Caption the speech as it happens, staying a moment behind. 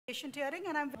patient hearing,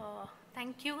 and I'm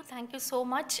Thank you so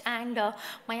much, and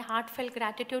my heartfelt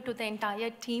gratitude to the entire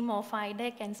team of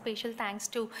IDEC, and special thanks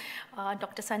to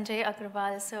Dr. Sanjay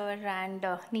Agrawal sir and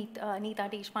Neeta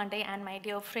Deshpande and my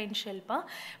dear friend Shilpa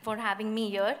for having me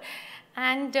here.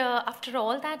 And after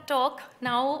all that talk,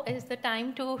 now is the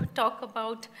time to talk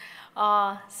about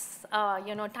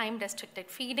time-restricted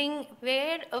feeding,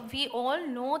 where we all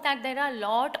know that there are a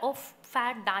lot of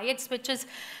fad diets which is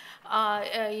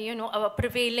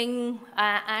prevailing,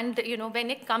 and when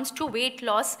it comes to weight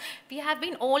loss, we have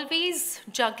been always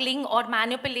juggling or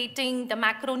manipulating the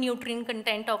macronutrient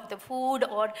content of the food,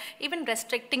 or even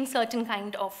restricting certain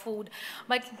kind of food.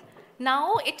 But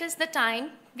now it is the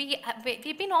time.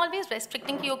 We've been always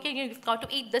restricting, okay, you've got to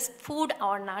eat this food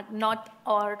or not,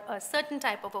 or a certain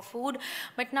type of a food.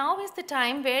 But now is the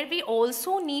time where we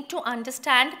also need to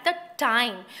understand the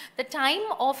time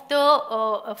of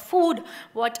the food,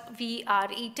 what we are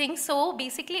eating. So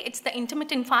basically, it's the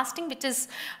intermittent fasting which is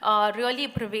really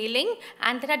prevailing.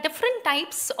 And there are different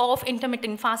types of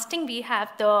intermittent fasting. We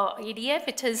have the ADF,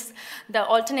 which is the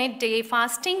alternate day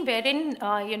fasting, wherein,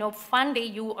 one day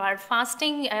you are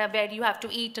fasting, where you have to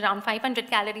eat around 500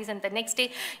 calories, and the next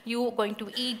day you're going to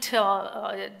eat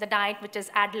the diet which is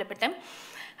ad libitum.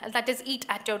 That is, eat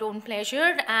at your own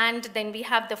pleasure. And then we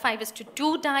have the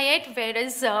 5:2 diet, wherein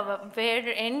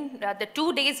the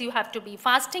 2 days you have to be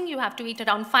fasting, you have to eat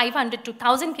around 500 to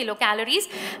 1000 kilocalories,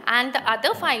 and the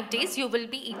other 5 days you will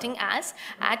be eating as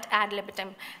at ad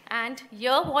libitum. And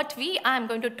here what I'm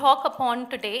going to talk upon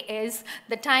today is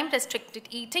the time-restricted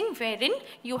eating, wherein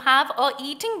you have a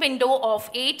eating window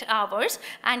of 8 hours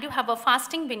and you have a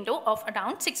fasting window of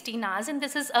around 16 hours. And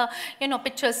this is a,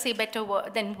 pictures say better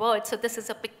than words. So this is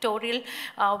a pictorial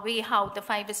way how the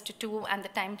 5:2 and the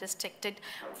time-restricted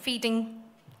feeding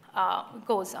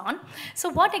goes on. So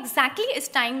what exactly is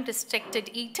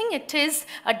time-restricted eating? It is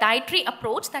a dietary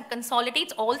approach that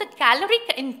consolidates all the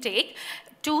caloric intake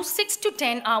to 6 to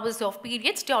 10 hours of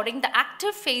periods during the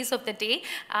active phase of the day.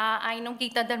 I know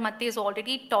Geeta Dharmate has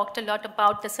already talked a lot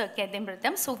about the circadian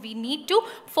rhythm. So we need to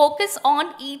focus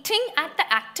on eating at the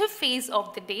active phase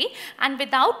of the day, and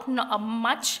without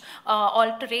much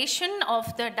alteration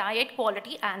of the diet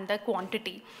quality and the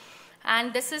quantity.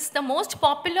 And this is the most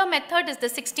popular method, is the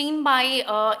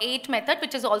 16/8 method,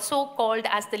 which is also called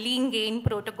as the lean gain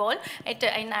protocol. It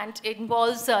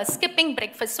involves skipping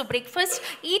breakfast. So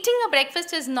eating a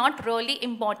breakfast is not really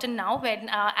important now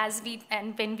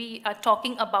when we are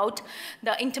talking about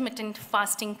the intermittent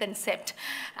fasting concept.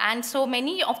 And so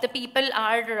many of the people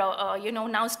are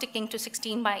now sticking to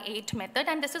 16/8 method,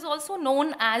 and this is also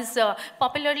known as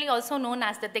popularly also known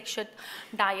as the Dikshit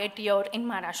diet here in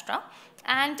Maharashtra.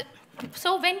 And so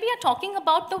when we are talking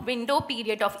about the window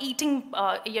period of eating,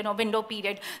 window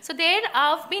period, so there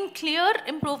have been clear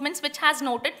improvements which has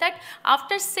noted that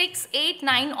after 6, 8,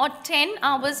 9 or 10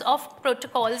 hours of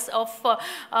protocols of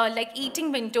like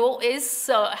eating window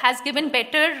has given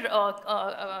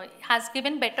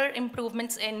better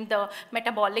improvements in the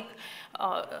metabolic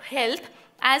health,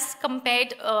 as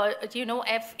compared,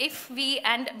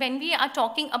 when we are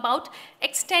talking about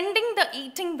extending the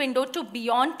eating window to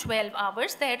beyond 12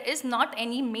 hours, there is not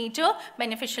any major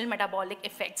beneficial metabolic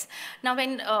effects. Now,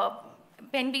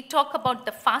 when we talk about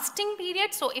the fasting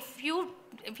period, so if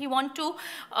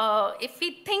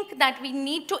we think that we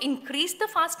need to increase the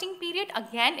fasting period,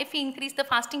 again, if we increase the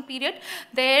fasting period,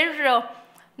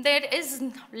 there is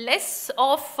less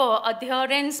of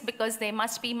adherence, because there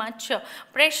must be much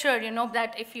pressure,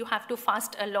 that if you have to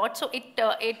fast a lot. So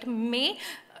it may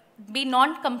be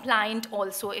non-compliant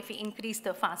also if we increase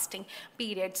the fasting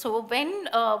period. So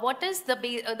what is the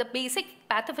basic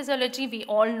pathophysiology? We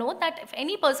all know that if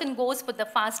any person goes for the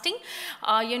fasting,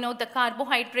 the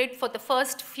carbohydrate for the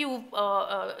first few,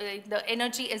 the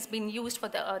energy is being used for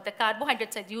the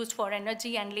carbohydrates are used for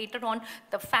energy, and later on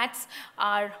the fats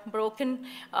are broken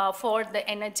for the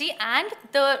energy. And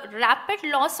the rapid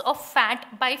loss of fat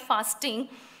by fasting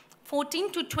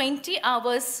 14 to 20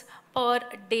 hours per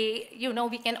day,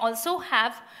 we can also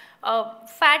have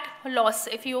fat loss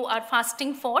if you are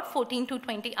fasting for 14 to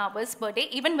 20 hours per day,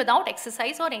 even without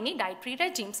exercise or any dietary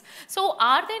regimes. So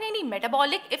are there any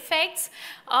metabolic effects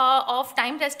of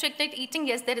time-restricted eating?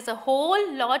 Yes, there is a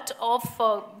whole lot of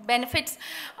benefits,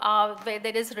 where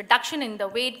there is reduction in the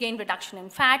weight gain, reduction in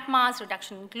fat mass,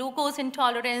 reduction in glucose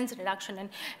intolerance, reduction in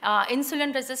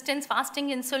insulin resistance,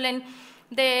 fasting insulin.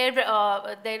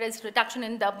 There is reduction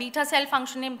in the beta cell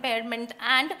function impairment,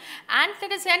 and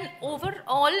there is an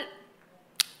overall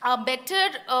a better,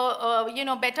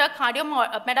 better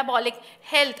metabolic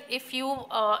health if you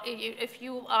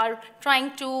are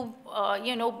trying to,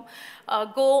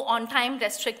 go on time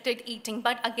restricted eating.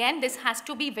 But again, this has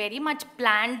to be very much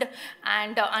planned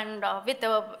and with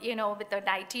a, with a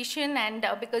dietitian, and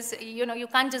because, you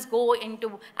can't just go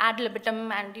into ad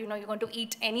libitum and, you're going to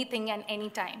eat anything and any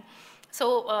time.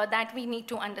 So that we need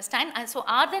to understand. And so,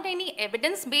 are there any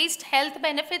evidence-based health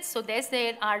benefits? So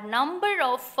there are number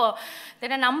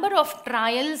of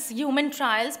trials, human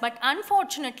trials, but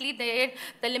unfortunately,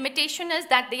 the limitation is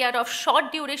that they are of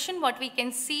short duration. What we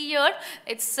can see here,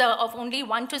 it's of only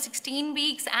 1 to 16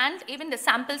 weeks, and even the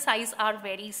sample size are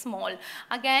very small.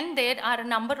 Again, there are a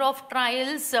number of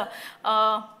trials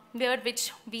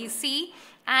which we see,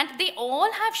 and they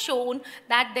all have shown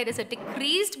that there is a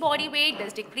decreased body weight,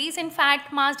 there's decrease in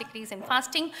fat mass, decrease in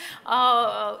fasting,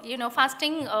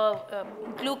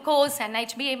 glucose and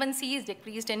HbA1c is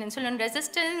decreased in insulin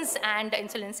resistance and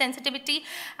insulin sensitivity,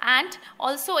 and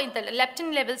also in the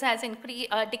leptin levels has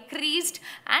decreased,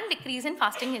 and decrease in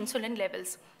fasting insulin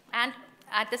levels. And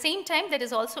at the same time, there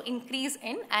is also increase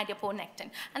in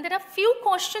adiponectin. And there are few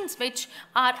questions which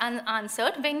are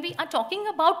unanswered when we are talking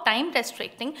about time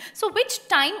restricting. So which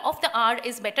time of the hour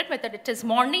is better, whether it is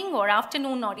morning or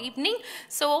afternoon or evening?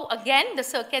 So again, the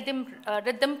circadian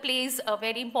rhythm plays a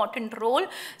very important role.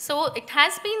 So it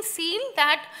has been seen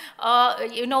that,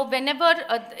 whenever,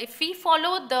 if we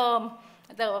follow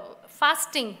the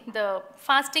fasting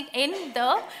in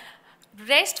the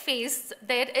rest phase,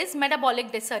 there is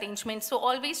metabolic disarrangement. So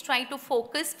always try to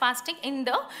focus fasting in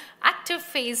the active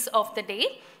phase of the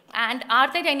day. And are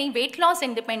there any weight loss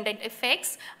independent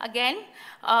effects? Again,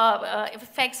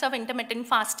 effects of intermittent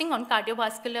fasting on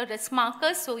cardiovascular risk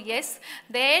markers. So yes,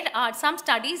 there are some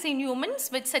studies in humans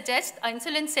which suggest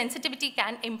insulin sensitivity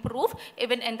can improve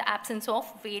even in the absence of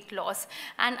weight loss.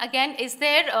 And again,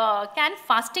 can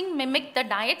fasting mimic the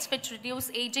diets which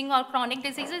reduce aging or chronic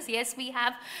diseases? Yes, we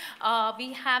have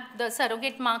the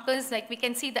surrogate markers, like we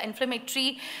can see the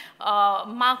inflammatory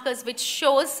markers, which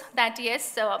shows that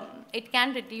yes, it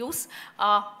can reduce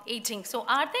aging. So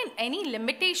are there any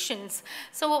limitations?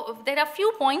 So there are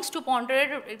few points to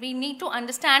ponder. We need to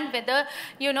understand whether,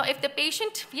 if the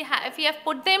patient, if we have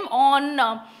put them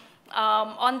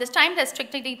on this time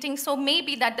restricted eating, so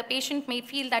maybe that the patient may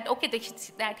feel that, okay,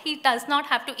 that he does not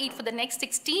have to eat for the next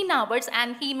 16 hours,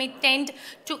 and he may tend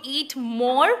to eat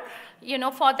more,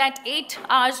 for that 8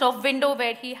 hours of window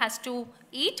where he has to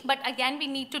eat. But again, we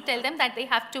need to tell them that they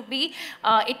have to be,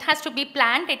 it has to be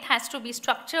planned, it has to be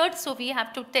structured. So we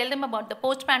have to tell them about the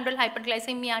postprandial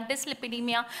hyperglycemia,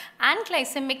 dyslipidemia, and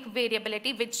glycemic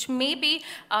variability, which may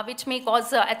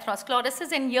cause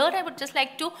atherosclerosis. And here I would just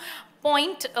like to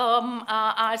point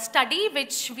our study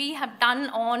which we have done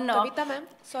on... Kavita ma'am,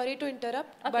 sorry to interrupt,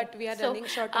 okay, but we are running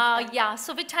short of time. Yeah,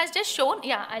 so which has just shown,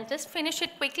 I'll just finish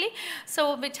it quickly.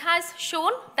 So which has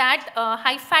shown that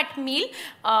high-fat meal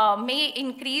may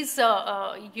increase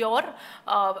your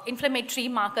inflammatory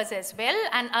markers as well.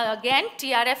 And again,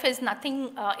 TRF is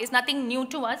nothing new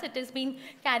to us. It has been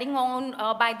carrying on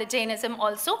by the Jainism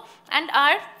also. And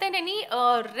are there any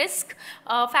risk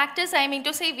factors? I mean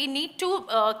to say, we need to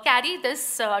carry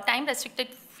this time-restricted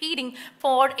feeding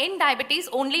in diabetes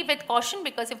only with caution,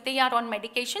 because if they are on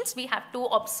medications, we have to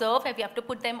observe and we have to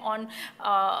put them on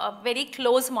very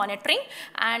close monitoring,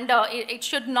 and it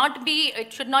should not be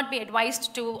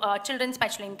advised to children,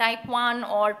 especially in type 1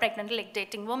 or pregnant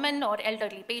lactating women or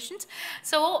elderly patients.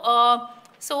 So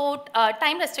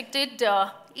time restricted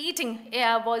eating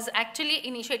was actually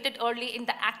initiated early in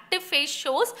the active phase,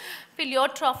 shows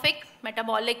pleiotropic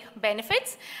metabolic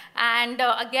benefits, and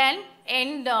again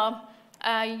in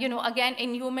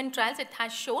human trials it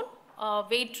has shown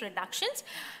weight reductions.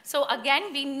 So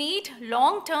again, we need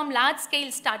long-term,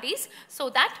 large-scale studies so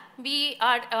that we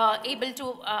are able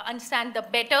to understand the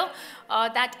better,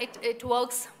 that it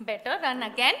works better. And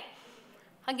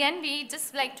again, we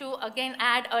just like to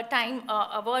add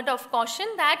a word of caution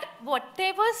that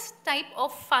whatever type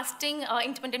of fasting,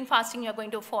 intermittent fasting you're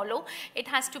going to follow, it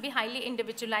has to be highly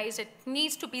individualized. It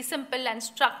needs to be simple and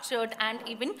structured and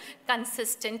even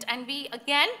consistent. And we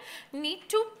again need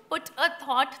to put a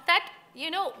thought that,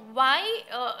 why,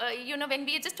 when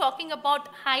we are just talking about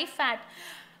high fat,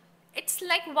 it's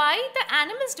like why the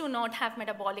animals do not have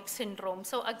metabolic syndrome.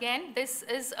 So again, this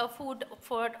is a food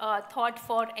for thought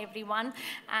for everyone.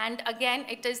 And again,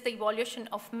 it is the evolution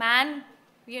of man,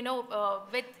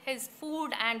 with his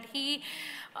food, and he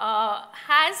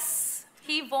was,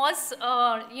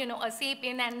 a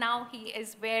sapien, and now he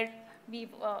is where we,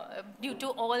 due to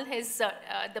all his,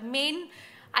 the main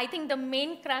I think the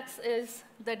main crux is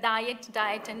the diet,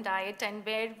 and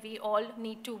where we all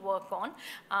need to work on.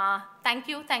 Thank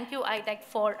you, IDEC,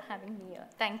 for having me here.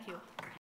 Thank you.